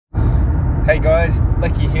Hey guys,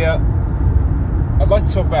 Lecky here. I'd like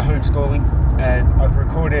to talk about homeschooling, and I've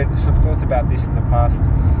recorded some thoughts about this in the past.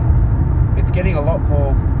 It's getting a lot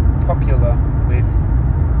more popular with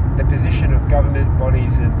the position of government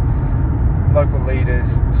bodies and local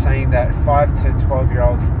leaders saying that 5 to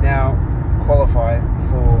 12-year-olds now qualify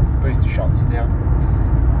for booster shots. Now,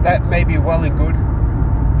 that may be well and good,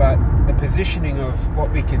 but the positioning of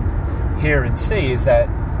what we can hear and see is that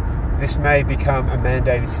this may become a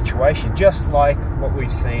mandated situation, just like what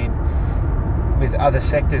we've seen with other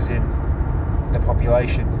sectors in the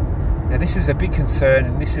population. Now, this is a big concern,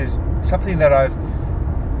 and this is something that I've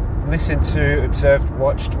listened to, observed,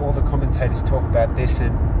 watched all the commentators talk about this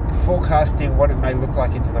and forecasting what it may look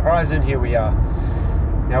like into the horizon. Here we are.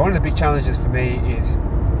 Now, one of the big challenges for me is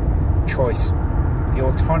choice. The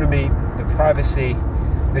autonomy, the privacy,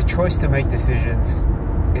 the choice to make decisions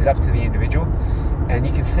is up to the individual. And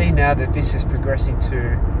you can see now that this is progressing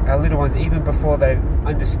to our little ones even before they've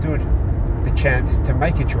understood the chance to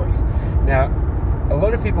make a choice. Now, a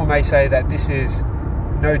lot of people may say that this is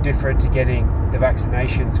no different to getting the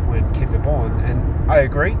vaccinations when kids are born, and I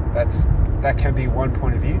agree, that can be one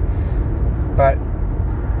point of view. But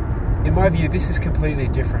in my view, this is completely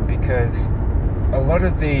different because a lot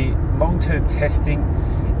of the long-term testing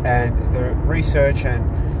and the research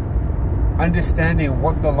and understanding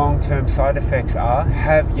what the long-term side effects are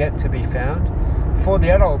have yet to be found for the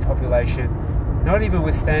adult population, not even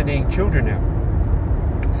withstanding children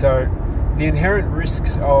now. So the inherent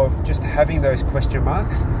risks of just having those question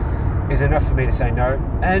marks is enough for me to say no,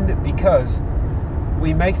 and because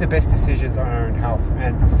we make the best decisions on our own health.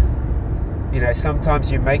 And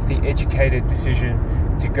sometimes you make the educated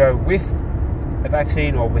decision to go with a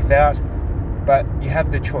vaccine or without, but you have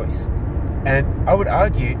the choice. And I would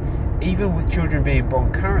argue, even with children being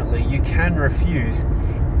born currently, you can refuse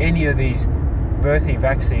any of these birthing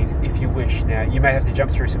vaccines if you wish. Now, you may have to jump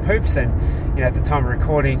through some hoops, and at the time of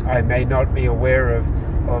recording, I may not be aware of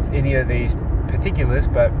any of these particulars,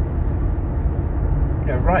 but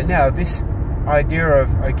right now, this idea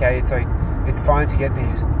of, okay, it's fine to get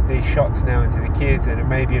these shots now into the kids, and it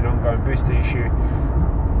may be an ongoing booster issue,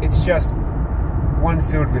 it's just one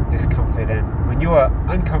filled with discomfort. And when you are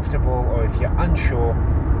uncomfortable, or if you're unsure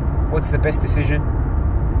what's the best decision,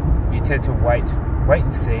 you tend to wait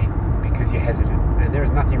and see because you're hesitant. And there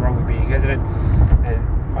is nothing wrong with being hesitant.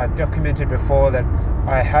 And I've documented before that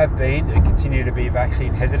I have been and continue to be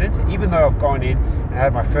vaccine hesitant, even though I've gone in and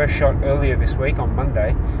had my first shot earlier this week on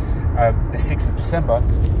Monday, the 6th of December,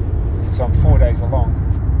 so I'm 4 days along.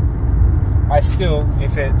 I still,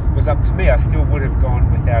 if it was up to me, I still would have gone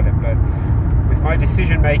without it. But with my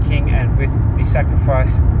decision making and with the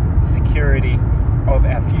sacrifice, security of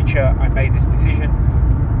our future, I made this decision.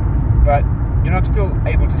 But I'm still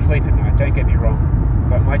able to sleep at night, don't get me wrong,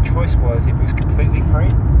 but my choice was, if it was completely free,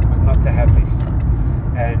 was not to have this.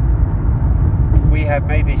 And we have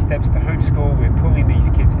made these steps to homeschool. We're pulling these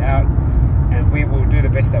kids out, and we will do the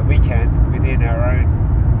best that we can within our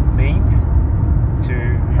own means to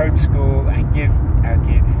homeschool and give our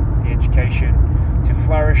kids the education to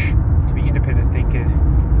flourish, to be independent thinkers,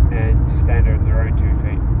 and to stand on their own 2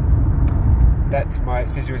 feet. That's my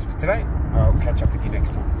physios for today. I'll catch up with you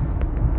next time.